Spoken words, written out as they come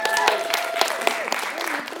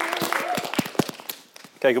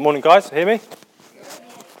Okay, good morning, guys. Hear me?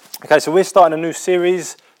 Okay, so we're starting a new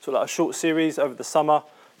series, sort of like a short series over the summer.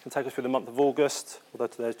 It can take us through the month of August, although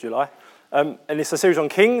today's July. And it's a series on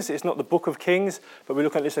kings. It's not the book of kings, but we're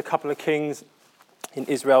looking at just a couple of kings in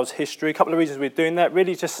Israel's history. A couple of reasons we're doing that,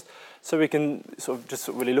 really just so we can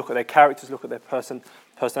really look at their characters, look at their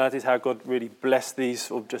personalities, how God really blessed these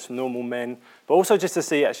sort of just normal men, but also just to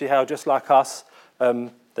see actually how, just like us,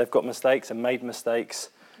 they've got mistakes and made mistakes.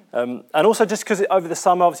 And also just because over the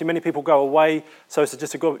summer, obviously many people go away, so it's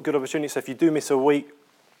just a good opportunity. So if you do miss a week,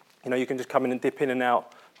 you can just come in and dip in and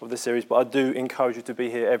out of the series. But I do encourage you to be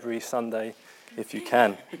here every Sunday if you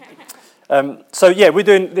can. We're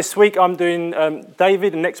doing this week. I'm doing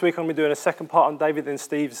David, and next week I'm going to be doing a second part on David. Then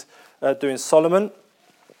Steve's doing Solomon.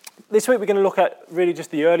 This week we're going to look at really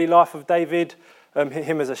just the early life of David,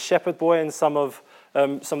 him as a shepherd boy, and some of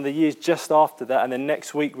the years just after that. And then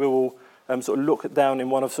next week we will sort of look down in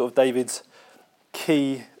one of sort of David's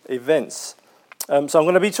key events. So I'm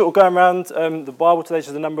going to be sort of going around the Bible today.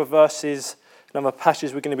 There's a number of verses, a number of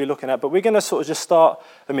passages we're going to be looking at. But we're going to sort of just start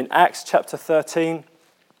in Acts chapter 13,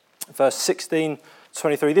 verse 16,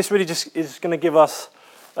 23. This really just is going to give us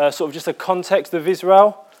sort of just a context of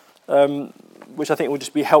Israel, which I think will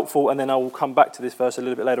just be helpful. And then I will come back to this verse a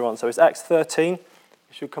little bit later on. So it's Acts 13. It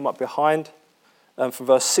should come up behind from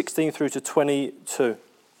verse 16 through to 22.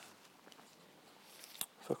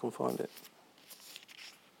 If I can find it.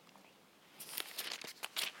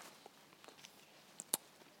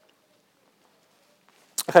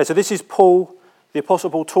 Okay, so this is Paul, the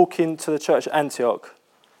Apostle Paul, talking to the church at Antioch.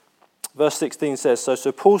 Verse 16 says,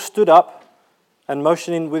 So Paul stood up and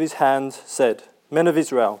motioning with his hand said, Men of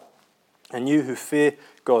Israel, and you who fear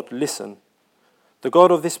God, listen. The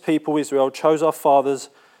God of this people, Israel, chose our fathers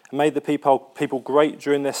and made the people great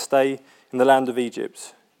during their stay in the land of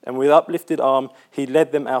Egypt. And with uplifted arm, he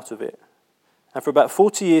led them out of it. And for about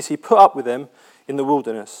 40 years, he put up with them in the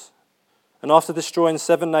wilderness. And after destroying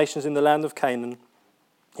 7 nations in the land of Canaan,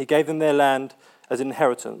 he gave them their land as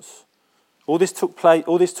inheritance. All this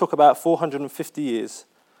took about 450 years.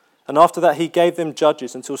 And after that, he gave them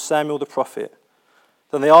judges until Samuel the prophet.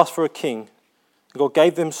 Then they asked for a king. And God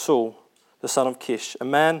gave them Saul, the son of Kish, a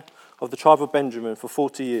man of the tribe of Benjamin, for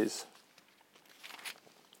 40 years.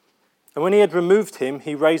 And when he had removed him,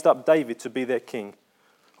 he raised up David to be their king,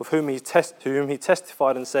 of whom he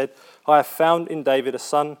testified and said, I have found in David a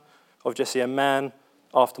son of Jesse, a man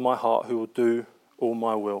after my heart, who will do all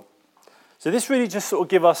my will. So this really just sort of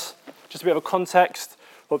give us just a bit of a context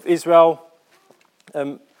of Israel.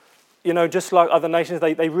 Just like other nations,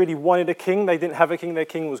 they really wanted a king. They didn't have a king. Their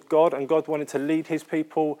king was God, and God wanted to lead his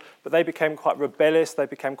people. But they became quite rebellious. They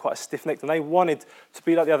became quite stiff-necked, and they wanted to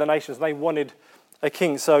be like the other nations. They wanted a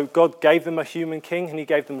king. So God gave them a human king, and he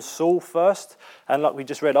gave them Saul first. And like we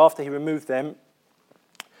just read, after he removed them,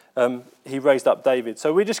 he raised up David.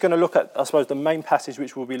 So we're just going to look at, I suppose, the main passage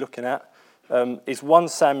which we'll be looking at is 1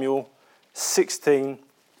 Samuel 16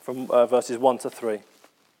 from verses 1 to 3.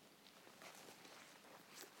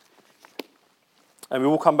 And we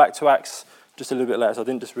will come back to Acts just a little bit later, so I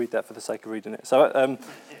didn't just read that for the sake of reading it. So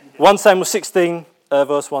 1 Samuel 16,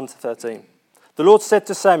 verse 1 to 13. The Lord said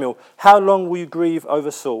to Samuel, How long will you grieve over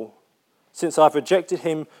Saul, since I've rejected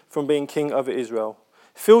him from being king over Israel?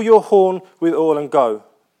 Fill your horn with oil and go.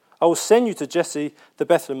 I will send you to Jesse the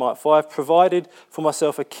Bethlehemite, for I have provided for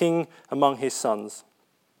myself a king among his sons.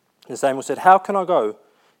 And Samuel said, How can I go?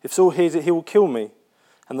 If Saul hears it, he will kill me.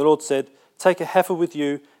 And the Lord said, Take a heifer with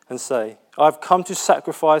you and say, I have come to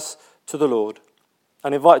sacrifice to the Lord.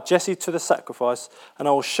 And invite Jesse to the sacrifice, and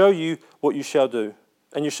I will show you what you shall do.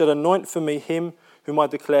 And you shall anoint for me him whom I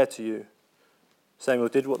declare to you. Samuel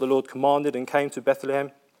did what the Lord commanded and came to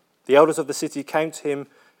Bethlehem. The elders of the city came to him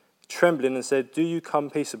trembling and said, Do you come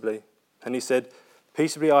peaceably? And he said,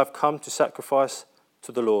 Peaceably I have come to sacrifice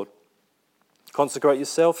to the Lord. Consecrate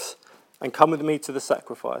yourselves and come with me to the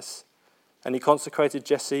sacrifice. And he consecrated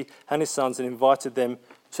Jesse and his sons and invited them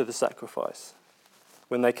to the sacrifice.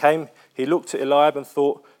 When they came, he looked at Eliab and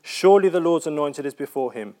thought, Surely the Lord's anointed is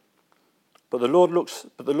before him. But the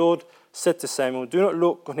Lord said to Samuel, Do not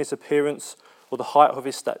look on his appearance or the height of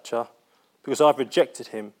his stature, because I have rejected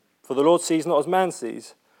him. For the Lord sees not as man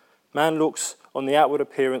sees. Man looks on the outward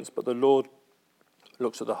appearance, but the Lord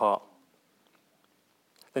looks at the heart.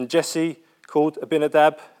 Then Jesse called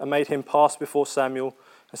Abinadab and made him pass before Samuel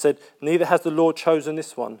and said, Neither has the Lord chosen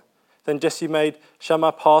this one. Then Jesse made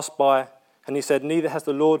Shammah pass by, and he said, Neither has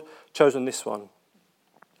the Lord chosen this one.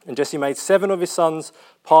 And Jesse made 7 of his sons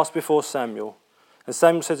pass before Samuel. And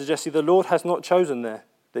Samuel said to Jesse, The Lord has not chosen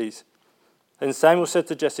these. Then Samuel said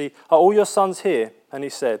to Jesse, Are all your sons here? And he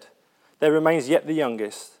said, There remains yet the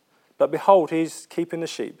youngest, But behold, he is keeping the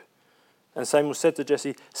sheep. And Samuel said to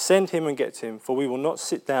Jesse, send him and get him, for we will not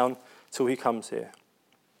sit down till he comes here.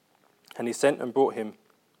 And he sent and brought him.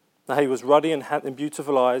 Now he was ruddy and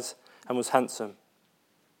beautiful eyes and was handsome.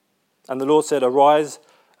 And the Lord said, arise,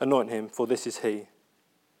 anoint him, for this is he.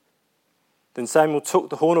 Then Samuel took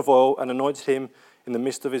the horn of oil and anointed him in the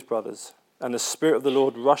midst of his brothers. And the Spirit of the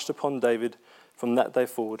Lord rushed upon David from that day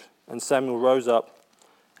forward. And Samuel rose up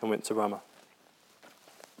and went to Ramah.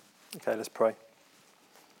 Okay, let's pray.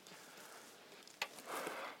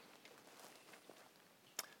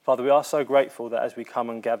 Father, we are so grateful that as we come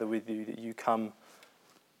and gather with you, that you come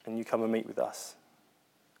and meet with us.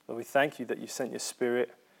 Lord, we thank you that you sent your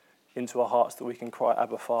Spirit into our hearts that we can cry,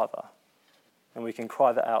 Abba, Father. And we can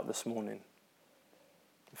cry that out this morning.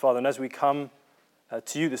 Father, and as we come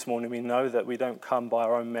to you this morning, we know that we don't come by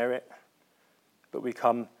our own merit, but we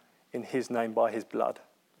come in his name by his blood.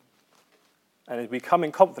 And as we come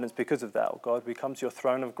in confidence because of that, oh God, we come to your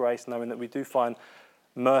throne of grace knowing that we do find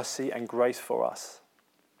mercy and grace for us.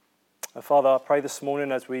 And Father, I pray this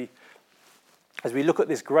morning as we look at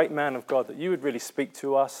this great man of God, that you would really speak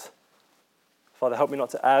to us. Father, help me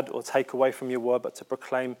not to add or take away from your word, but to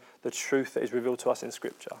proclaim the truth that is revealed to us in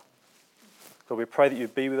Scripture. God, we pray that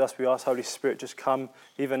you'd be with us. We ask, Holy Spirit, just come,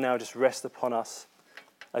 even now, just rest upon us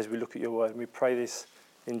as we look at your word. And we pray this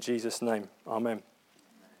in Jesus' name. Amen.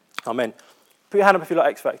 Amen. Put your hand up if you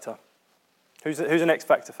like X Factor. Who's an X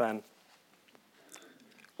Factor fan?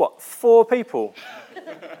 What, 4 people?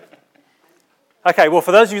 Okay, well,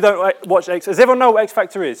 for those of you who don't watch X, does everyone know what X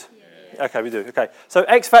Factor is? Yeah. Okay, we do. Okay, so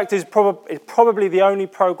X Factor is probably the only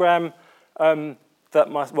program definitely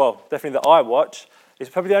that I watch. It's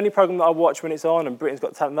probably the only program that I watch when it's on, and Britain's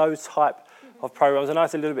Got Talent, those type of programs. I know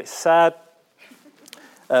it's a little bit sad,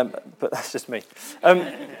 but that's just me.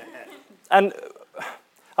 And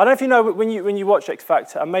I don't know if you know, when you watch X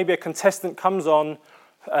Factor, and maybe a contestant comes on,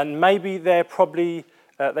 and maybe they probably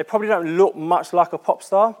don't look much like a pop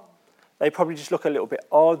star. They probably just look a little bit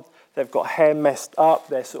odd. They've got hair messed up.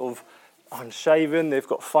 They're sort of unshaven. They've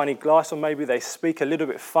got funny glasses, or maybe they speak a little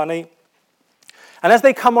bit funny. And as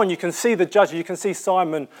they come on, you can see the judges. You can see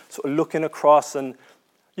Simon sort of looking across, and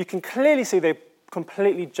you can clearly see they're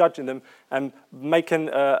completely judging them and making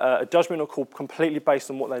a judgment or call completely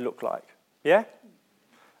based on what they look like. Yeah?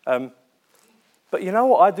 But you know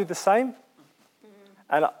what? I do the same.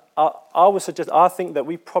 And I would suggest, I think that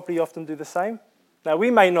we probably often do the same. Now,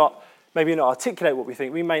 we may not articulate what we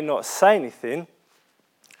think. We may not say anything.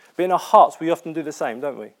 But in our hearts, we often do the same,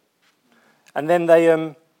 don't we? And then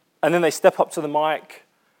they step up to the mic,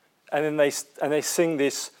 and then they sing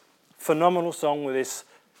this phenomenal song with this,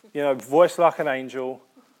 voice like an angel.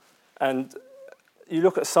 And you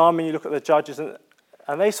look at Simon, you look at the judges,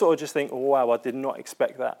 and they sort of just think, oh, wow, I did not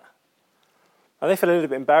expect that. And they feel a little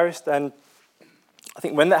bit embarrassed. And I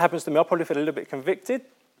think when that happens to me, I'll probably feel a little bit convicted.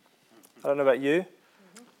 I don't know about you.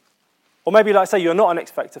 Mm-hmm. Or maybe, like I say, you're not an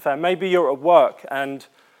X Factor fan. Maybe you're at work, and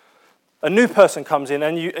a new person comes in,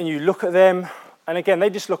 and you look at them. And again, they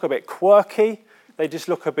just look a bit quirky. They just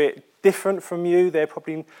look a bit different from you. They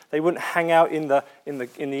wouldn't hang out in the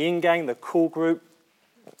in-gang, the cool group.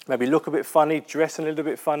 Maybe look a bit funny, dressing a little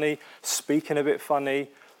bit funny, speaking a bit funny.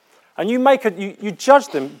 And you judge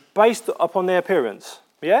them based upon their appearance.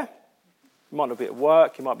 Yeah? You might not be at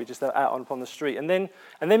work, you might be just out on the street. And then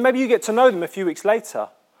maybe you get to know them a few weeks later.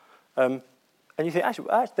 And you think, actually,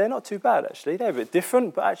 they're not too bad, actually. They're a bit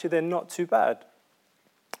different, but actually they're not too bad.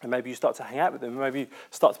 And maybe you start to hang out with them, maybe you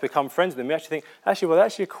start to become friends with them. You actually think, they're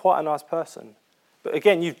actually quite a nice person. But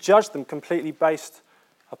again, you've judged them completely based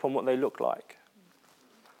upon what they look like.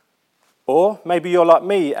 Or maybe you're like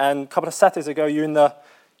me, and a couple of Saturdays ago, you're in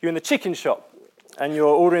the chicken shop, and you're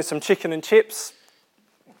ordering some chicken and chips,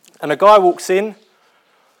 and a guy walks in,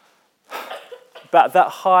 about that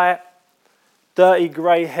height, dirty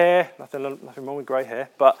grey hair, nothing wrong with grey hair,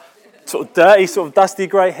 but sort of dirty, sort of dusty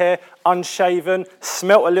grey hair, unshaven,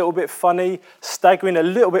 smelt a little bit funny, staggering a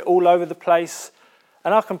little bit all over the place.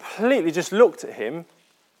 And I completely just looked at him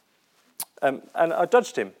and I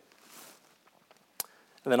judged him.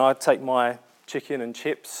 And then I'd take my chicken and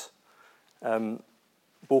chips,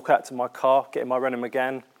 walk out to my car, get in my Renault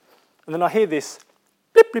Megane, and then I hear this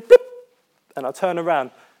blip, blip, blip, and I turn around.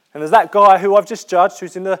 And there's that guy who I've just judged,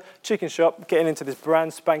 who's in the chicken shop, getting into this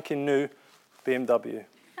brand spanking new BMW.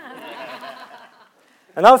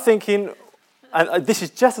 And I'm thinking, and this is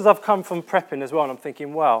just as I've come from prepping as well, and I'm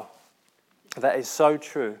thinking, wow, that is so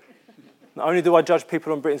true. Not only do I judge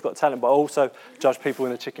people on Britain's Got Talent, but I also judge people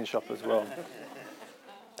in the chicken shop as well.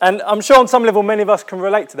 And I'm sure on some level many of us can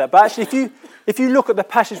relate to that. But actually, if you look at the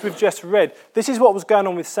passage we've just read, this is what was going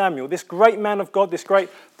on with Samuel. This great man of God, this great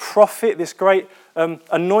prophet, this great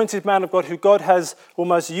anointed man of God who God has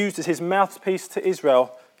almost used as his mouthpiece to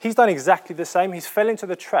Israel. He's done exactly the same. He's fell into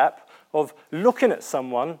the trap of looking at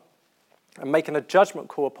someone and making a judgment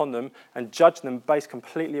call upon them and judging them based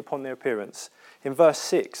completely upon their appearance. In verse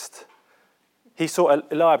 6, he saw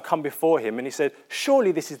Eliab come before him and he said,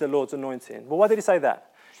 surely this is the Lord's anointing. Well, why did he say that?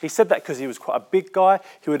 He said that because he was quite a big guy.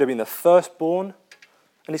 He would have been the firstborn.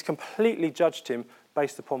 And he's completely judged him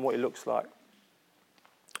based upon what he looks like.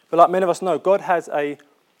 But like many of us know, God has a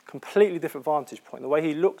completely different vantage point. The way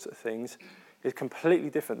he looks at things is completely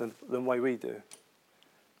different than the way we do.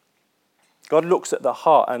 God looks at the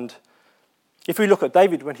heart. And if we look at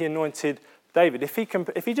David when he anointed David, if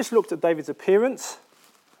he just looked at David's appearance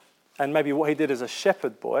and maybe what he did as a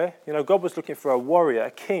shepherd boy, God was looking for a warrior,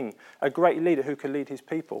 a king, a great leader who could lead his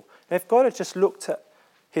people. And if God had just looked at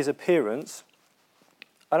his appearance,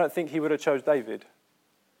 I don't think he would have chose David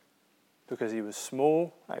because he was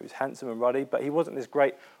small, he was handsome and ruddy, but he wasn't this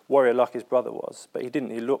great warrior like his brother was. But he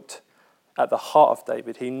didn't. He looked at the heart of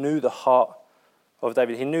David. He knew the heart of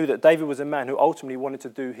David. He knew that David was a man who ultimately wanted to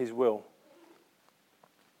do his will.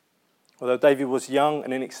 Although David was young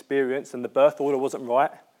and inexperienced and the birth order wasn't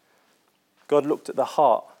right, God looked at the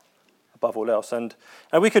heart above all else. And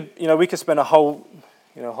we could spend a whole,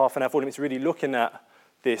 half an hour, 40 minutes really looking at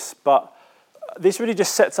this, but this really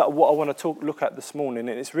just sets up what I want to look at this morning.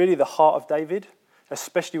 And it's really the heart of David,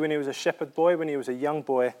 especially when he was a shepherd boy, when he was a young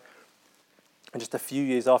boy, and just a few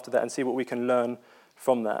years after that, and see what we can learn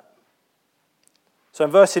from that. So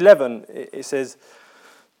in verse 11, it says,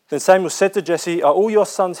 then Samuel said to Jesse, are all your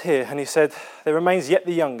sons here? And he said, there remains yet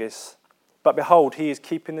the youngest, but behold, he is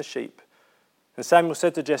keeping the sheep. And Samuel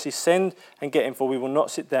said to Jesse, send and get him, for we will not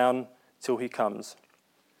sit down till he comes.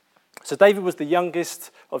 So David was the youngest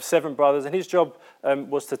of 7 brothers, and his job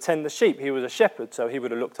was to tend the sheep. He was a shepherd, so he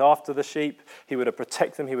would have looked after the sheep. He would have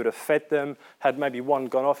protected them. He would have fed them. Had maybe one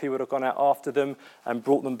gone off, he would have gone out after them and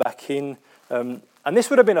brought them back in. And this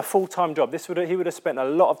would have been a full-time job. He would have spent a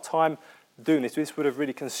lot of time doing this. This would have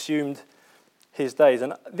really consumed his days.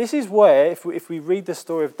 And this is where, if we read the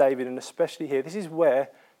story of David, and especially here, this is where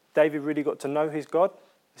David really got to know his God.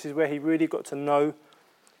 This is where he really got to know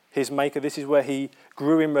his maker. This is where he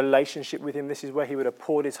grew in relationship with him. This is where he would have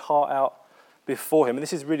poured his heart out before him. And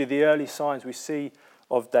this is really the early signs we see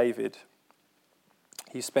of David.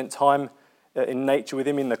 He spent time in nature with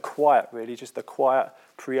him, in the quiet, really, just the quiet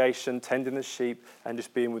creation, tending the sheep and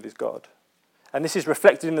just being with his God. And this is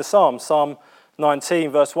reflected in the Psalms. Psalm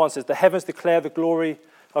 19 verse 1 says, the heavens declare the glory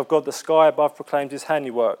of God, the sky above proclaims his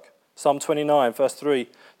handiwork. Psalm 29 verse 3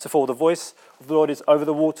 to 4, the voice of the Lord is over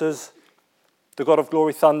the waters. The God of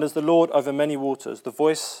glory thunders, the Lord over many waters. The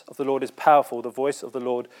voice of the Lord is powerful. The voice of the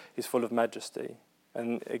Lord is full of majesty.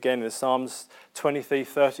 And again, there's Psalms 23,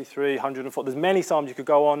 33, 104. There's many Psalms you could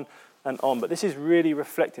go on and on. But this is really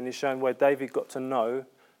reflecting, is showing where David got to know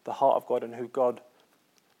the heart of God and who God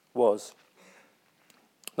was.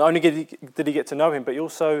 Not only did he get to know him, but he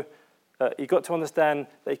also he got to understand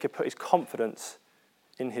that he could put his confidence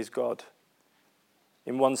in his God.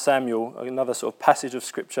 In 1 Samuel, another sort of passage of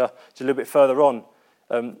scripture, just a little bit further on,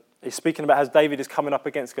 he's speaking about how David is coming up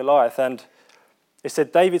against Goliath. And it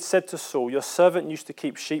said, David said to Saul, your servant used to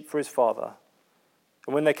keep sheep for his father.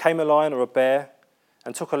 And when there came a lion or a bear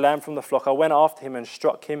and took a lamb from the flock, I went after him and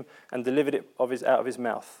struck him and delivered it out of his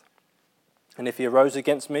mouth. And if he arose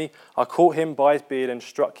against me, I caught him by his beard and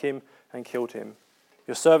struck him and killed him.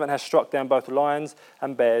 Your servant has struck down both lions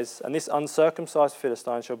and bears, and this uncircumcised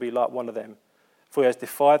Philistine shall be like one of them. For he has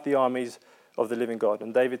defied the armies of the living God.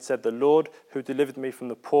 And David said, the Lord who delivered me from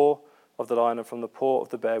the paw of the lion and from the paw of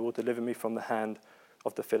the bear will deliver me from the hand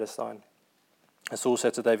of the Philistine. And Saul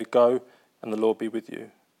said to David, go, and the Lord be with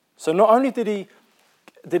you. So not only did he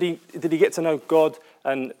get to know God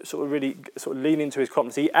and sort of lean into his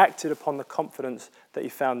confidence, he acted upon the confidence that he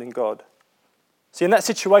found in God. See, in that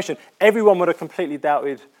situation, everyone would have completely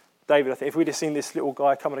doubted David. I think if we'd have seen this little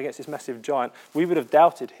guy coming against this massive giant, we would have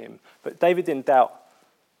doubted him. But David didn't doubt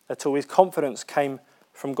at all. His confidence came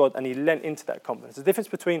from God, and he lent into that confidence. The difference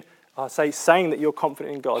between, saying that you're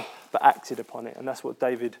confident in God, but acted upon it. And that's what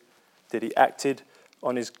David did. He acted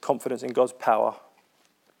on his confidence in God's power.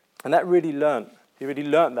 And that really he really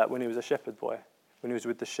learnt that when he was a shepherd boy, when he was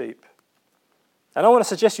with the sheep. And I want to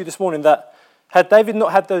suggest to you this morning that had David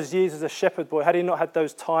not had those years as a shepherd boy, had he not had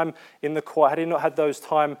those time in the quiet, had he not had those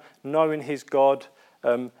time knowing his God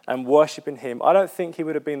and worshipping him, I don't think he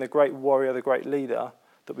would have been the great warrior, the great leader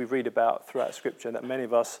that we read about throughout Scripture, and that many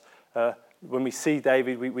of us, when we see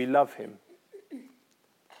David, we love him.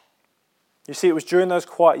 You see, it was during those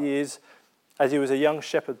quiet years, as he was a young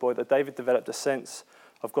shepherd boy, that David developed a sense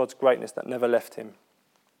of God's greatness that never left him.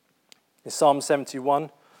 In Psalm 71,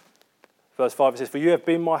 verse 5, it says, "For you have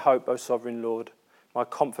been my hope, O sovereign Lord, my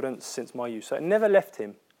confidence since my youth." So it never left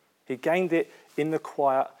him. He gained it in the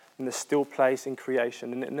quiet, in the still place, in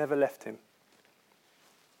creation, and it never left him.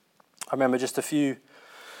 I remember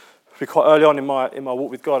quite early on in my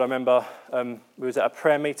walk with God, I remember we was at a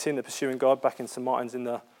prayer meeting, the Pursuing God, back in St Martin's in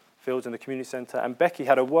the Fields in the community centre, and Becky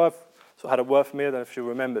had a word for me. I don't know if you'll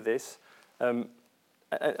remember this.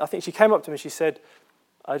 I think she came up to me and she said,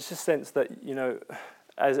 "I just sense that,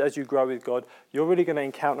 as you grow with God, you're really going to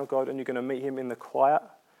encounter God and you're going to meet him in the quiet,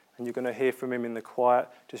 and you're going to hear from him in the quiet,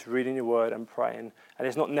 just reading your word and praying. And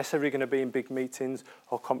it's not necessarily going to be in big meetings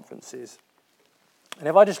or conferences." And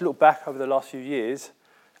if I just look back over the last few years,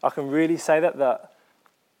 I can really say that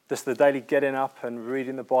just the daily getting up and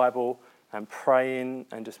reading the Bible and praying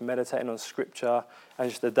and just meditating on Scripture and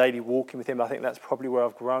just the daily walking with him, I think that's probably where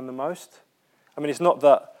I've grown the most. I mean, it's not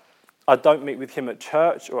that I don't meet with him at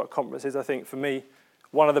church or at conferences. I think for me,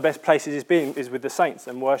 one of the best places is with the saints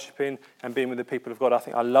and worshipping and being with the people of God. I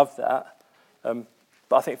think I love that.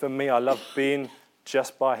 But I think for me, I love being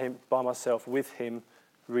just by myself, with him,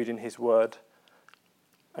 reading his word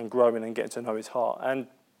and growing and getting to know his heart. And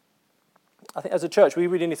I think as a church, we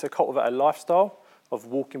really need to cultivate a lifestyle of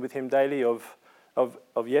walking with him daily, of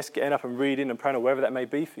yes, getting up and reading and praying or wherever that may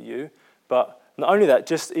be for you. But not only that,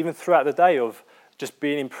 just even throughout the day, of just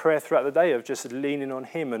being in prayer throughout the day, of just leaning on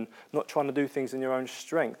him and not trying to do things in your own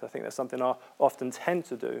strength. I think that's something I often tend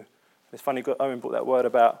to do. It's funny, Owen brought that word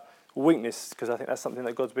about weakness, because I think that's something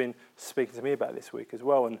that God's been speaking to me about this week as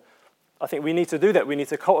well. And I think we need to do that. We need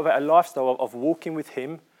to cultivate a lifestyle of walking with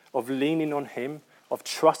him, of leaning on him, of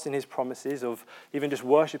trusting his promises, of even just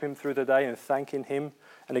worshiping him through the day and thanking him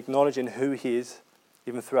and acknowledging who he is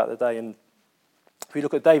even throughout the day. And if we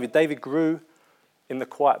look at David grew in the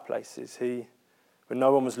quiet places. When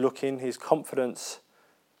no one was looking, his confidence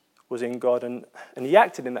was in God, and he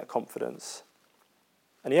acted in that confidence.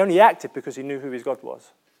 And he only acted because he knew who his God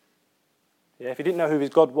was. Yeah, if he didn't know who his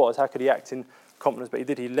God was, how could he act in confidence? But he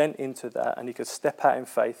did. He leant into that, and he could step out in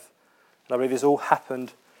faith. And I believe this all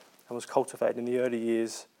happened and was cultivated in the early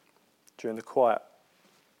years during the quiet.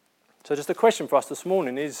 So just a question for us this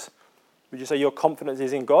morning is, would you say your confidence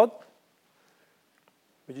is in God?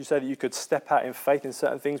 Would you say that you could step out in faith in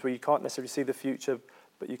certain things where you can't necessarily see the future,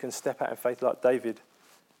 but you can step out in faith like David?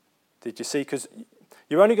 Did you see? Because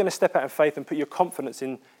you're only going to step out in faith and put your confidence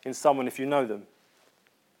in someone if you know them.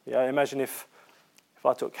 Yeah, imagine if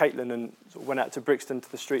I took Caitlin and sort of went out to Brixton to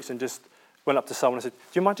the streets and just went up to someone and said,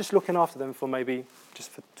 "Do you mind just looking after them for maybe just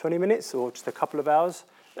for 20 minutes or just a couple of hours?"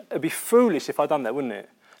 It'd be foolish if I'd done that, wouldn't it?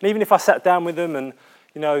 And even if I sat down with them and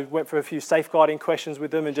went for a few safeguarding questions with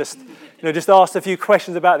them and just asked a few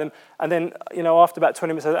questions about them, and then after about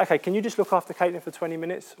 20 minutes, I said, "Okay, can you just look after Caitlin for 20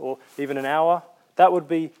 minutes or even an hour?" That would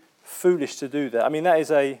be foolish to do that. I mean,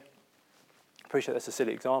 I appreciate that's a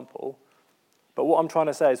silly example, but what I'm trying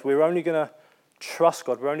to say is we're only going to trust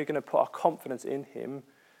God, we're only going to put our confidence in him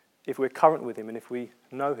if we're current with him and if we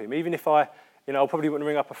know him. Even if I probably wouldn't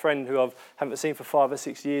ring up a friend who I haven't seen for 5 or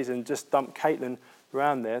 6 years and just dump Caitlin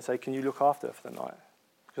around there and say, "Can you look after her for the night?"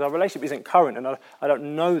 Because our relationship isn't current and I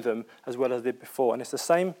don't know them as well as I did before. And it's the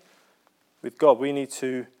same with God. We need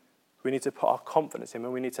to put our confidence in him,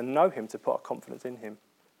 and we need to know him to put our confidence in him.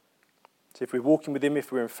 So if we're walking with him,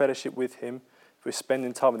 if we're in fellowship with him, if we're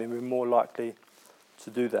spending time with him, we're more likely to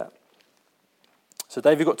do that. So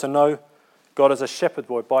David got to know God as a shepherd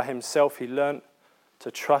boy by himself. He learned to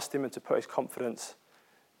trust him and to put his confidence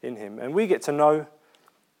in him. And we get to know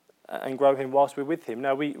and grow him whilst we're with him.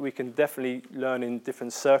 Now, we can definitely learn in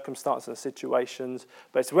different circumstances and situations,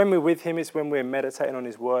 but it's when we're with him, it's when we're meditating on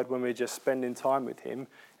his word, when we're just spending time with him,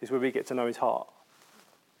 is where we get to know his heart.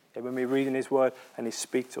 And when we're reading his word and he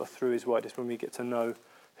speaks to us through his word, it's when we get to know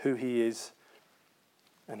who he is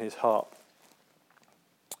and his heart.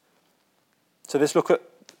 So let's look at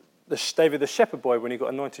David the shepherd boy when he got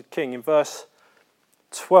anointed king. In verse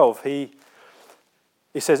 12, he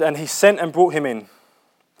says, "And he sent and brought him in.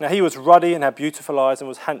 Now he was ruddy and had beautiful eyes and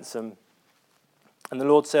was handsome. And the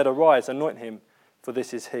Lord said, 'Arise, anoint him, for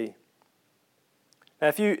this is he.'" Now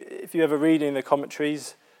if you ever read in the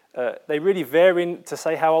commentaries, they really vary to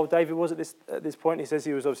say how old David was at this point. He says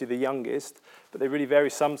he was obviously the youngest, but they really vary.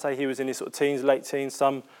 Some say he was in his sort of teens, late teens.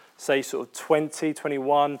 Some say sort of 20,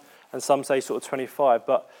 21, and some say sort of 25.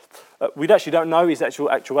 But we actually don't know his actual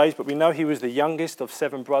age, but we know he was the youngest of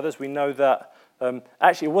 7 brothers. We know that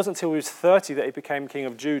actually it wasn't until he was 30 that he became king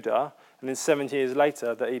of Judah, and then 7 years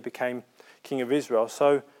later that he became king of Israel.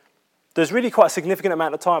 So there's really quite a significant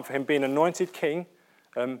amount of time for him being anointed king,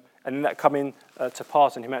 and then that coming to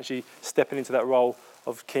pass and him actually stepping into that role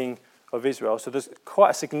of king of Israel. So there's quite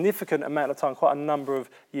a significant amount of time, quite a number of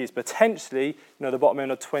years. Potentially, the bottom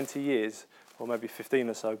end of 20 years, or maybe 15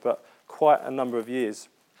 or so, but quite a number of years.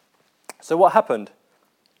 So what happened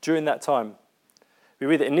during that time? We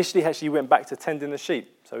read that initially actually he went back to tending the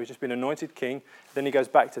sheep. So he's just been anointed king. Then he goes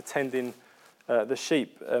back to tending the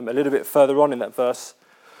sheep. A little bit further on in that verse,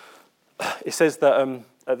 it says that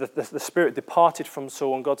the spirit departed from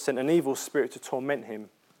Saul and God sent an evil spirit to torment him.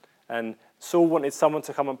 And Saul wanted someone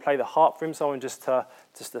to come and play the harp for him, someone just to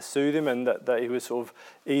soothe him, and that he would sort of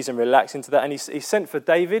ease and relax into that. And he sent for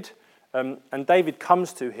David, and David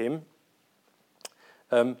comes to him.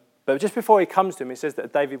 But just before he comes to him, it says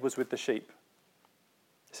that David was with the sheep.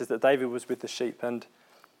 It says that David was with the sheep. And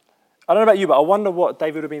I don't know about you, but I wonder what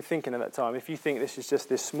David would have been thinking at that time. If you think this is just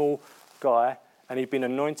this small guy, and he'd been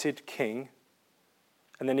anointed king,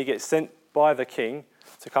 and then he gets sent by the king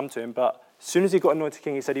to come to him, but as soon as he got anointed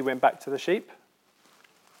king, he said he went back to the sheep.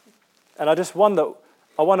 And I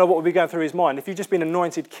wonder what would be going through his mind. If you've just been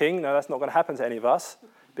anointed king, no, that's not going to happen to any of us.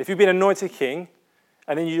 But if you've been anointed king,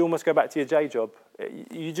 and then you almost go back to your day job,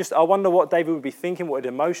 I wonder what David would be thinking, what his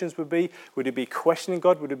emotions would be. Would he be questioning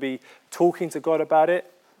God? Would he be talking to God about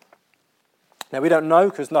it? Now, we don't know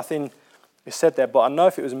because nothing is said there, but I know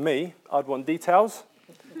if it was me, I'd want details.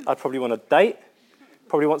 I'd probably want a date.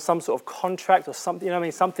 Probably want some sort of contract or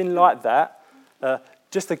something, something like that,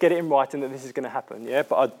 just to get it in writing that this is going to happen, yeah?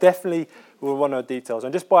 But I definitely will want no details.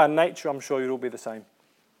 And just by nature, I'm sure you'll all be the same.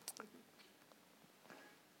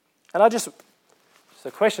 And just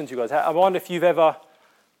a question to you guys. I wonder if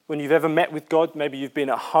when you've ever met with God, maybe you've been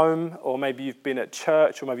at home, or maybe you've been at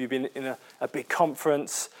church, or maybe you've been in a big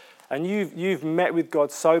conference, and you've met with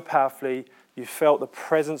God so powerfully, you've felt the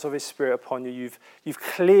presence of his Spirit upon you, you've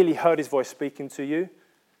clearly heard his voice speaking to you,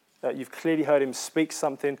 you've clearly heard him speak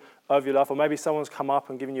something over your life, or maybe someone's come up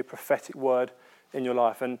and given you a prophetic word in your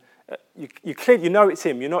life, and you clearly know it's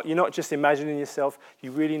him. You're not just imagining yourself.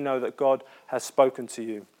 You really know that God has spoken to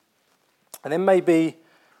you. And then maybe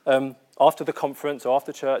after the conference or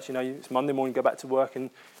after church, it's Monday morning, you go back to work, and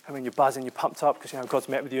you're buzzing, you're pumped up because God's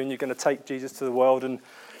met with you and you're going to take Jesus to the world.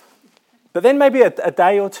 But then maybe a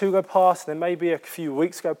day or two go past, and then maybe a few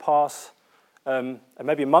weeks go past, and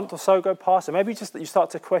maybe a month or so go past, and maybe just that you start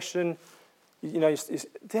to question,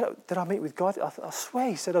 did I meet with God? I swear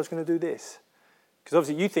he said I was going to do this. Because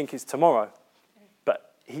obviously you think it's tomorrow,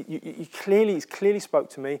 but he's clearly spoke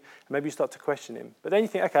to me, and maybe you start to question him. But then you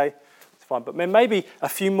think, okay, it's fine. But then maybe a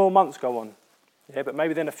few more months go on, but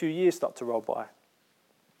maybe then a few years start to roll by.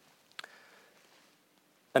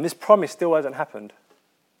 And this promise still hasn't happened.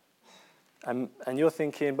 And you're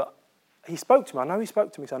thinking, but he spoke to me. I know he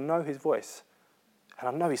spoke to me, so I know his voice. And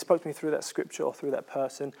I know he spoke to me through that scripture or through that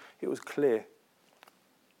person. It was clear.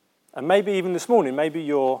 And maybe even this morning, maybe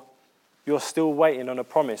you're still waiting on a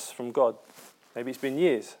promise from God. Maybe it's been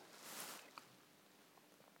years.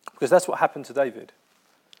 Because that's what happened to David.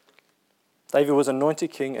 David was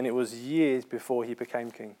anointed king, and it was years before he became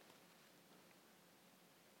king.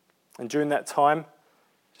 And during that time,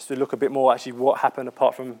 just to look a bit more actually what happened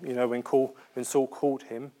apart from, when Saul called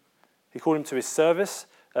him. He called him to his service,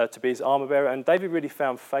 to be his armor bearer. And David really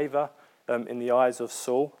found favor in the eyes of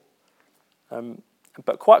Saul.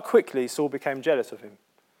 But quite quickly, Saul became jealous of him.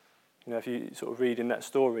 If you sort of read in that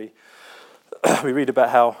story, we read about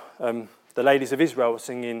how the ladies of Israel were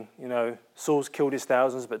singing, Saul's killed his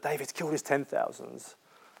thousands, but David's killed his 10,000s.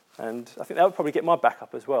 And I think that would probably get my back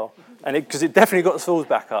up as well. And because it definitely got Saul's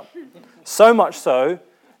back up. So much so,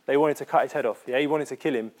 they wanted to cut his head off. Yeah, he wanted to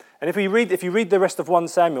kill him. And if you read the rest of 1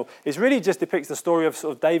 Samuel, it really just depicts the story of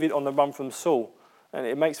sort of David on the run from Saul. And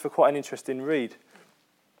it makes for quite an interesting read.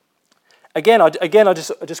 Again, I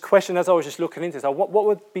just questioned as I was just looking into this, what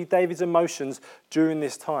would be David's emotions during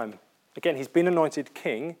this time? Again, he's been anointed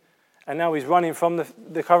king, and now he's running from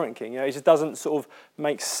the current king. It just doesn't sort of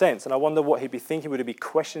make sense. And I wonder what he'd be thinking. Would he be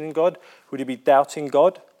questioning God? Would he be doubting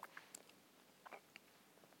God?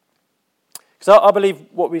 Because I believe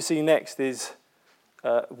what we see next is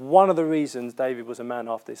one of the reasons David was a man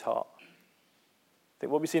after his heart. I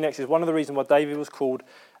think what we see next is one of the reasons why David was called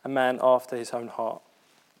a man after his own heart.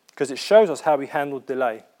 Because it shows us how he handled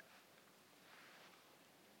delay.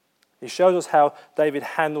 It shows us how David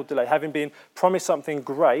handled delay, having been promised something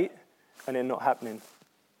great and it not happening.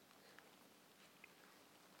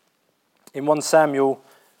 In 1 Samuel,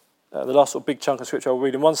 the last sort of big chunk of scripture I'll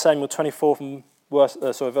read, in 1 Samuel 24 from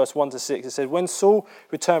verse 1 to 6, it said, when Saul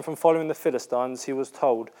returned from following the Philistines, he was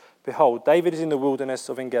told, behold, David is in the wilderness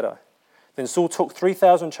of En-Gedi. Then Saul took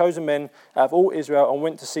 3,000 chosen men out of all Israel and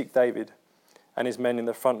went to seek David and his men in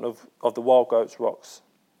the front of the wild goats' rocks.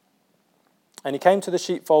 And he came to the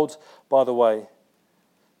sheepfolds by the way,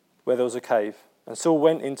 where there was a cave, and Saul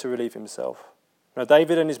went in to relieve himself. Now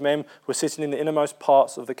David and his men were sitting in the innermost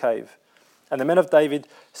parts of the cave. And the men of David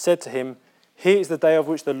said to him, "Here is the day of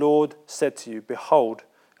which the Lord said to you, Behold,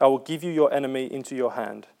 I will give you your enemy into your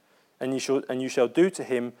hand, and you shall do to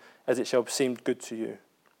him as it shall seem good to you."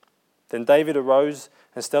 Then David arose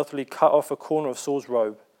and stealthily cut off a corner of Saul's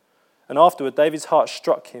robe. And afterward David's heart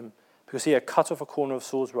struck him, because he had cut off a corner of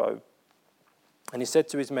Saul's robe. And he said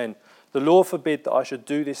to his men, "The Lord forbid that I should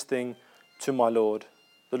do this thing to my Lord,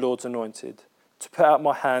 the Lord's anointed, to put out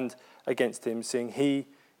my hand against him, seeing he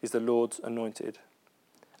is the Lord's anointed."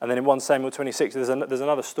 And then in 1 Samuel 26, there's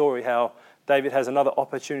another story how David has another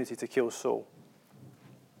opportunity to kill Saul.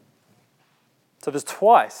 So there's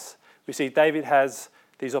twice we see David has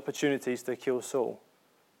these opportunities to kill Saul,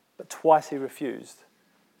 but twice he refused.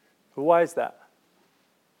 But why is that?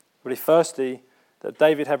 Well, firstly, that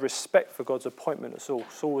David had respect for God's appointment of Saul.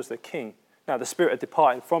 Saul was the king. Now, the spirit had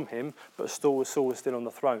departed from him, but Saul was still on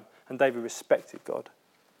the throne, and David respected God.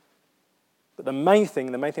 But the main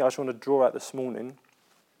thing I just want to draw out this morning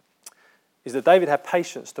is that David had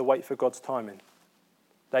patience to wait for God's timing.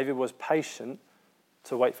 David was patient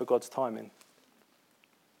to wait for God's timing.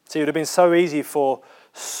 See, it would have been so easy for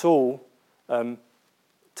Saul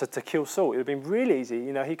to kill Saul. It would have been really easy.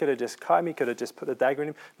 You know, he could have just cut him. He could have just put the dagger in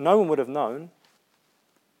him. No one would have known.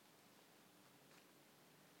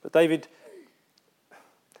 But David,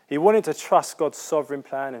 he wanted to trust God's sovereign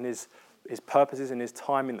plan and his purposes and his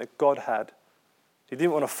timing that God had. He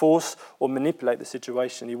didn't want to force or manipulate the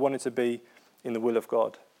situation. He wanted to be in the will of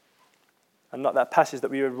God. And like that passage that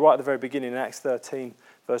we read right at the very beginning in Acts 13,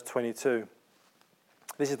 verse 22.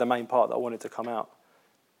 This is the main part that I wanted to come out.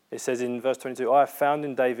 It says in verse 22, "I have found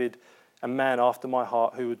in David a man after my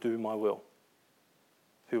heart who will do my will."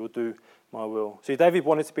 Who will do my will. See, David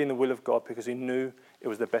wanted to be in the will of God because he knew it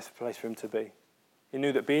was the best place for him to be. He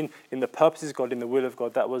knew that being in the purposes of God, in the will of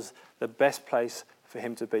God, that was the best place for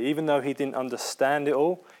him to be. Even though he didn't understand it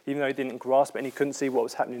all, even though he didn't grasp it and he couldn't see what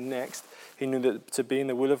was happening next, he knew that to be in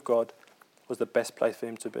the will of God was the best place for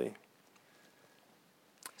him to be.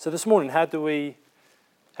 So this morning, how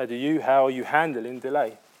are you handling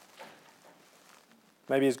delay?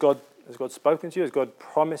 Maybe has God spoken to you? Has God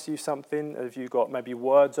promised you something? Have you got maybe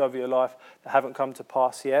words over your life that haven't come to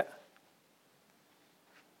pass yet?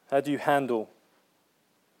 How do you handle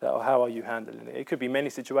that, or how are you handling it? It could be many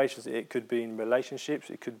situations. It could be in relationships.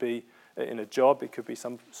 It could be in a job. It could be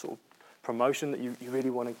some sort of promotion that you really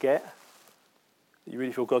want to get. You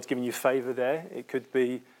really feel God's giving you favor there. It could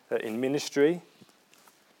be in ministry.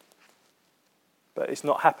 But it's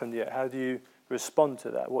not happened yet. How do you respond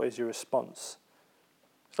to that? What is your response?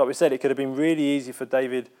 So like we said, it could have been really easy for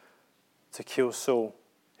David to kill Saul.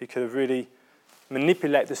 He could have really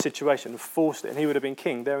manipulated the situation and forced it, and he would have been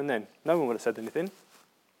king there and then. No one would have said anything,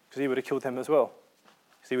 because he would have killed him as well,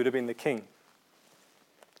 because he would have been the king.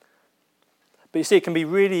 But you see, it can be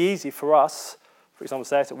really easy for us, for example,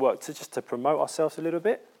 say it at work, to promote ourselves a little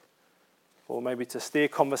bit, or maybe to steer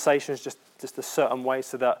conversations just a certain way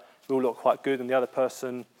so that we all look quite good and the other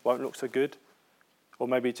person won't look so good. Or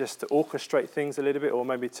maybe just to orchestrate things a little bit, or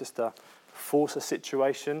maybe just to force a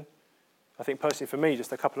situation. I think personally for me,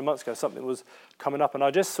 just a couple of months ago, something was coming up, and I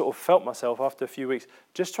just sort of felt myself after a few weeks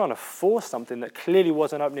just trying to force something that clearly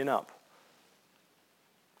wasn't opening up.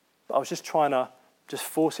 But I was just trying to just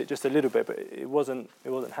force it just a little bit, but it wasn't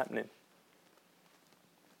happening.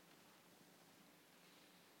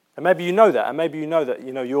 And maybe you know that,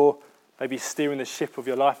 you're maybe steering the ship of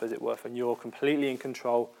your life, as it were, and you're completely in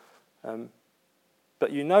control.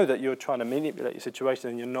 But you know that you're trying to manipulate your situation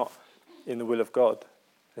and you're not in the will of God.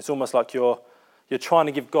 It's almost like you're trying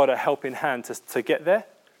to give God a helping hand to get there.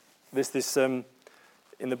 There's this in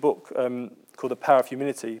the book called The Power of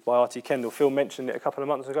Humility by R.T. Kendall. Phil mentioned it a couple of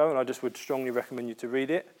months ago, and I just would strongly recommend you to read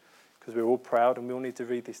it, because we're all proud and we all need to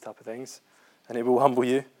read these type of things, and it will humble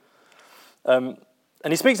you. And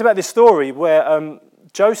he speaks about this story where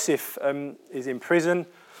Joseph is in prison.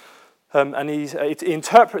 And he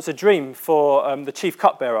interprets a dream for the chief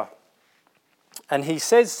cupbearer, and he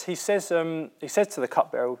says to the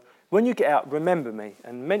cupbearer, "When you get out, remember me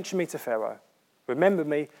and mention me to Pharaoh. Remember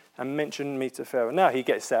me and mention me to Pharaoh." Now he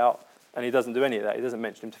gets out and he doesn't do any of that. He doesn't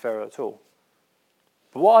mention him to Pharaoh at all.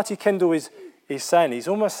 But what R.T. Kendall is saying, he's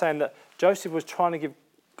almost saying that Joseph was trying to give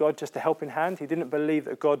God just a helping hand. He didn't believe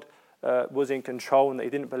that God was in control, and that he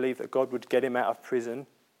didn't believe that God would get him out of prison.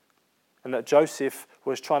 And that Joseph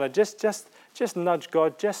was trying to just nudge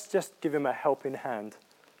God, just give him a helping hand.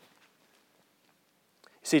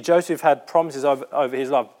 See, Joseph had promises over his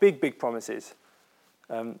life, big, big promises.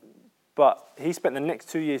 But he spent the next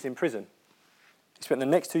 2 years in prison. He spent the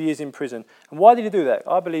next 2 years in prison. And why did he do that?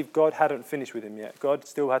 I believe God hadn't finished with him yet. God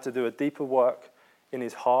still had to do a deeper work in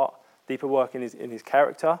his heart, deeper work in his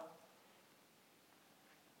character.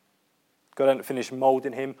 God hadn't finished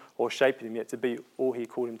molding him or shaping him yet to be all he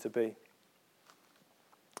called him to be.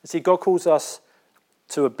 See, God calls us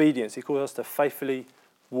to obedience. He calls us to faithfully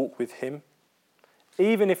walk with him,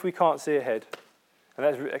 even if we can't see ahead. And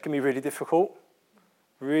that can be really difficult,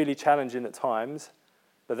 really challenging at times,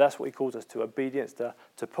 but that's what he calls us to, obedience, to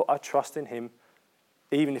put our trust in him,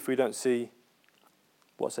 even if we don't see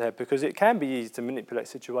what's ahead. Because it can be easy to manipulate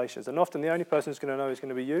situations, and often the only person who's going to know is going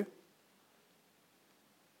to be you.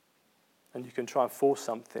 And you can try and force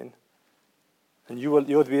something, and you'll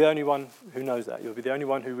be the only one who knows that. You'll be the only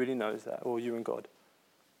one who really knows that, or you and God.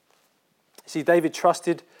 See, David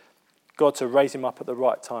trusted God to raise him up at the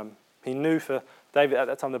right time. He knew for David at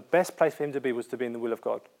that time the best place for him to be was to be in the will of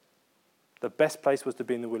God. The best place was to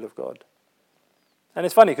be in the will of God. And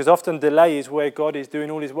it's funny because often delay is where God is doing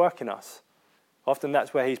all his work in us. Often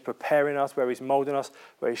that's where he's preparing us, where he's molding us,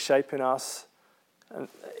 where he's shaping us. And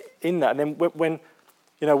in that, and then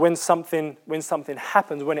when something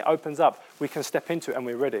happens, when it opens up, we can step into it and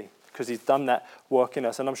we're ready because he's done that work in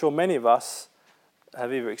us. And I'm sure many of us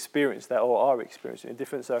have either experienced that or are experiencing it in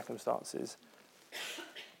different circumstances.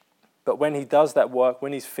 But when he does that work,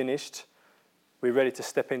 when he's finished, we're ready to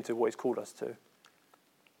step into what he's called us to.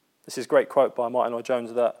 This is a great quote by Martin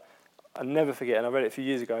Lloyd-Jones that I'll never forget, and I read it a few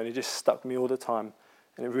years ago, and it just stuck me all the time,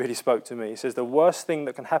 and it really spoke to me. He says, the worst thing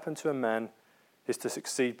that can happen to a man is to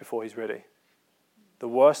succeed before he's ready. The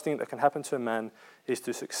worst thing that can happen to a man is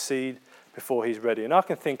to succeed before he's ready. And I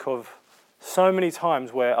can think of so many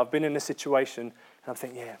times where I've been in a situation and I'm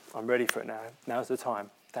thinking, yeah, I'm ready for it now. Now's the time.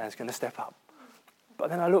 Dan's going to step up. But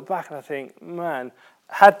then I look back and I think, man,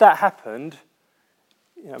 had that happened,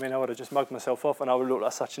 I would have just mugged myself off and I would look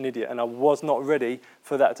like such an idiot. And I was not ready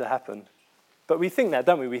for that to happen. But we think that,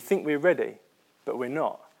 don't we? We think we're ready, but we're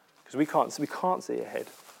not. Because we can't see ahead.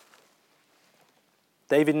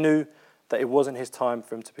 David knew that it wasn't his time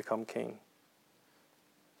for him to become king.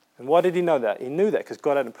 And why did he know that? He knew that because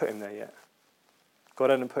God hadn't put him there yet.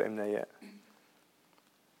 God hadn't put him there yet.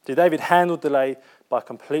 See, David handled delay by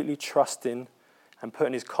completely trusting and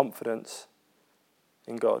putting his confidence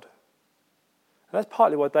in God. And that's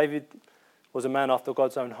partly why David was a man after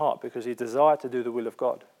God's own heart, because he desired to do the will of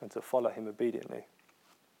God and to follow him obediently.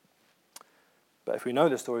 But if we know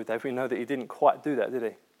the story of David, we know that he didn't quite do that, did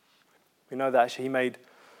he? We know that actually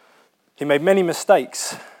he made many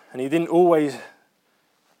mistakes, and he didn't always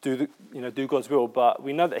do God's will, but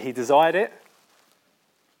we know that he desired it,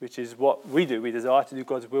 which is what we do. We desire to do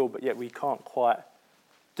God's will, but yet we can't quite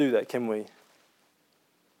do that, can we?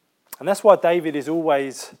 And that's why David is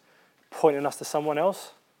always pointing us to someone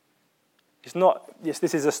else. It's not, yes,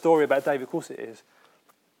 this is a story about David, of course it is,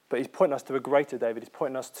 but he's pointing us to a greater David. He's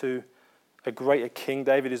pointing us to a greater king.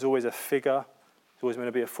 David is always a figure. He's always going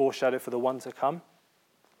to be a foreshadow for the one to come.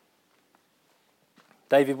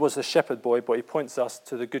 David was the shepherd boy, but he points us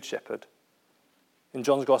to the good shepherd. In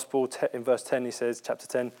John's Gospel, in verse 10, he says, chapter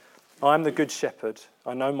 10, I am the good shepherd.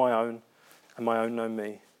 I know my own, and my own know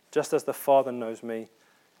me. Just as the Father knows me,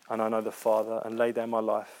 and I know the Father, and lay down my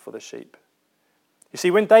life for the sheep. You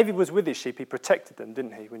see, when David was with his sheep, he protected them,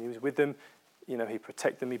 didn't he? When he was with them, he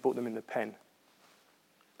protected them, he brought them in the pen.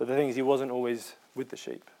 But the thing is, he wasn't always with the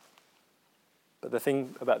sheep. But the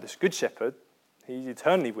thing about this good shepherd, he's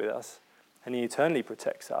eternally with us, and he eternally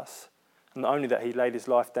protects us. And not only that, he laid his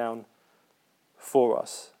life down for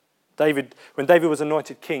us. When David was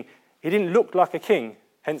anointed king, he didn't look like a king.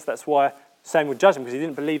 Hence, that's why Samuel judged him, because he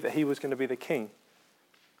didn't believe that he was going to be the king.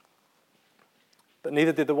 But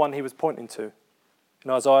neither did the one he was pointing to.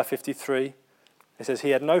 In Isaiah 53, it says,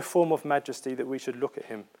 he had no form of majesty that we should look at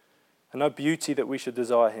him, and no beauty that we should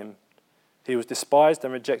desire him. He was despised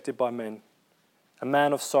and rejected by men, a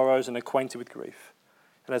man of sorrows and acquainted with grief.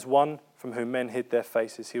 And as one from whom men hid their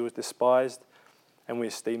faces, he was despised, and we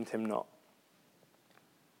esteemed him not.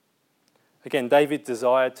 Again, David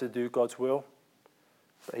desired to do God's will,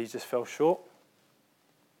 but he just fell short.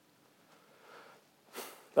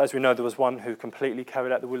 But as we know, there was one who completely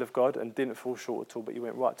carried out the will of God and didn't fall short at all, but he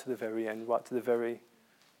went right to the very end, right to the very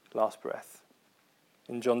last breath.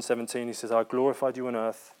 In John 17, he says, I glorified you on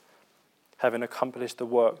earth, having accomplished the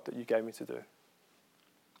work that you gave me to do.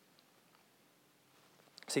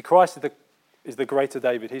 See, Christ is the greater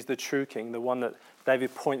David. He's the true king, the one that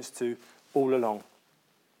David points to all along.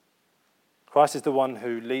 Christ is the one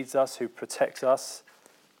who leads us, who protects us,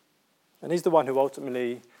 and he's the one who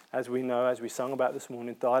ultimately as we know, as we sung about this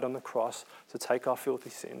morning, died on the cross to take our filthy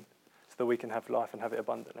sin so that we can have life and have it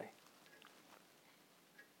abundantly.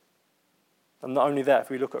 And not only that, if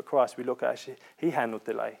we look at Christ, we look at actually, he handled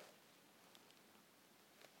delay.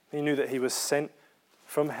 He knew that he was sent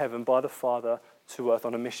from heaven by the Father to earth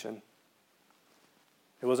on a mission.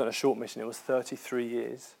 It wasn't a short mission, it was 33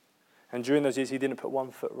 years. And during those years, he didn't put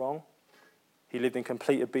one foot wrong. He lived in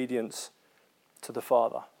complete obedience to the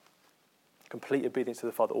Father. Complete obedience to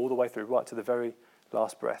the Father all the way through, right to the very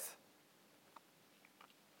last breath.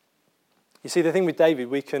 You see, the thing with David,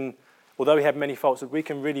 we can, although he had many faults, we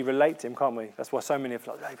can really relate to him, can't we? That's why so many of us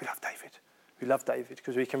are like, hey, we love David. We love David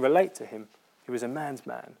because we can relate to him. He was a man's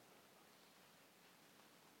man.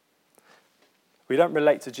 We don't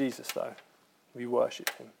relate to Jesus, though. We worship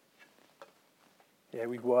him. Yeah,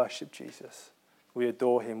 we worship Jesus. We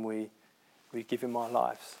adore him. We give him our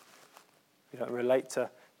lives. We don't relate to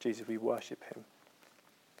Jesus. We worship him.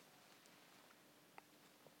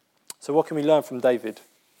 So what can we learn from David?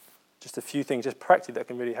 Just a few things, just practically, that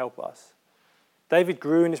can really help us. David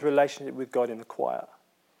grew in his relationship with God in the quiet.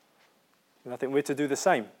 And I think we're to do the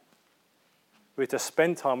same. We're to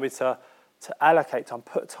spend time, we're to allocate time,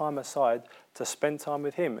 put time aside to spend time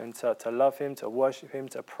with him and to love him, to worship him,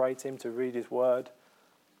 to pray to him, to read his word.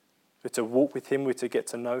 We're to walk with him, we're to get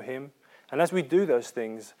to know him. And as we do those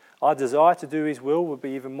things, our desire to do his will be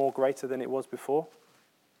even more greater than it was before.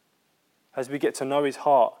 As we get to know his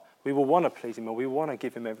heart, we will want to please him, or we want to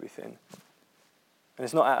give him everything. And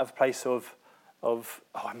it's not out of a place of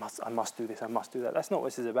I must do this, I must do that. That's not what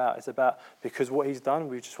this is about. It's about because what he's done,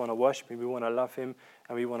 we just want to worship him, we want to love him,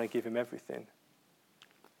 and we want to give him everything.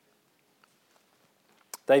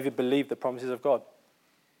 David believed the promises of God.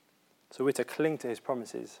 So we're to cling to his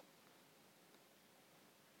promises.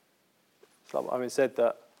 It's like it said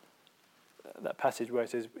that passage where it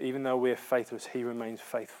says, even though we're faithless, he remains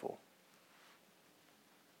faithful.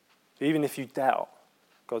 Even if you doubt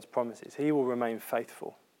God's promises, he will remain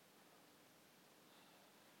faithful.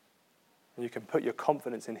 And you can put your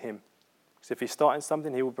confidence in him. Because if he's starting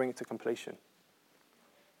something, he will bring it to completion.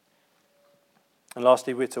 And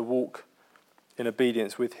lastly, we're to walk in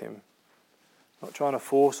obedience with him. Not trying to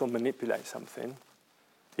force or manipulate something,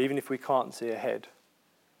 even if we can't see ahead.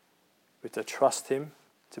 We're to trust him,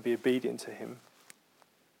 to be obedient to him,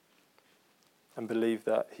 and believe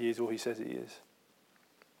that he is all he says he is.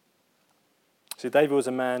 See, David was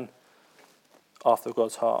a man after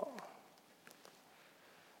God's heart.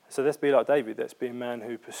 So let's be like David. Let's be a man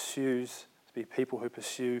who pursues, let's be people who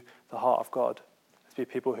pursue the heart of God. Let's be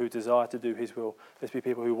people who desire to do his will. Let's be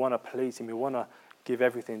people who want to please him, who want to give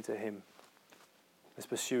everything to him. Let's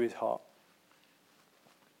pursue his heart.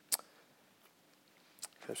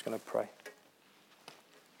 I'm just going to pray.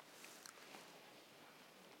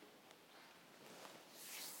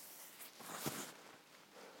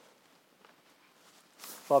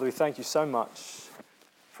 Father, we thank you so much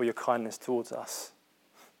for your kindness towards us.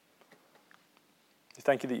 We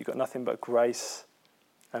thank you that you've got nothing but grace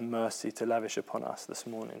and mercy to lavish upon us this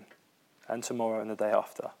morning and tomorrow and the day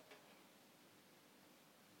after.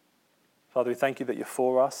 Father, we thank you that you're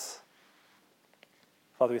for us.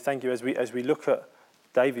 Father, we thank you as we look at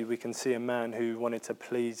David, we can see a man who wanted to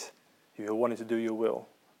please you, who wanted to do your will.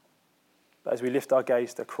 But as we lift our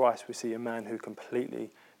gaze to Christ, we see a man who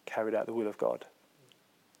completely carried out the will of God.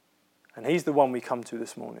 And he's the one we come to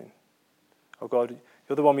this morning. Oh God,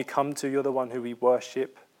 you're the one we come to. You're the one who we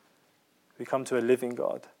worship. We come to a living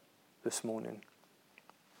God this morning.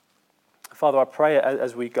 Father, I pray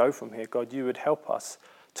as we go from here, God, you would help us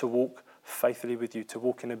to walk faithfully with you, to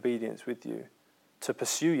walk in obedience with you, to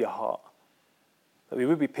pursue your heart. That we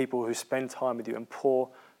would be people who spend time with you and pour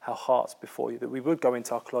our hearts before you. That we would go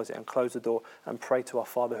into our closet and close the door and pray to our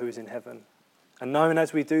Father who is in heaven. And knowing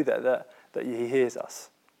as we do that he hears us.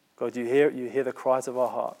 God, you hear the cries of our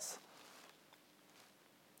hearts.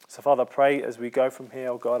 So Father, I pray as we go from here,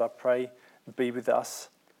 oh God, I pray, be with us.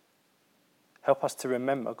 Help us to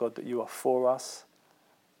remember, God, that you are for us,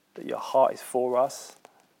 that your heart is for us,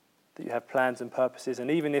 that you have plans and purposes.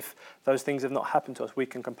 And even if those things have not happened to us, we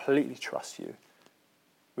can completely trust you.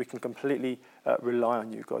 We can completely rely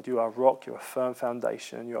on you, God. You are a rock, you're a firm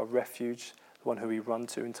foundation, you're a refuge, the one who we run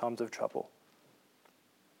to in times of trouble.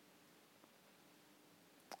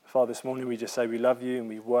 Father, this morning we just say we love you and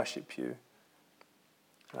we worship you.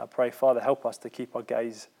 And I pray, Father, help us to keep our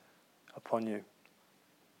gaze upon you.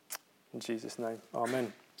 In Jesus' name,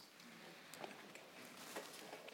 amen.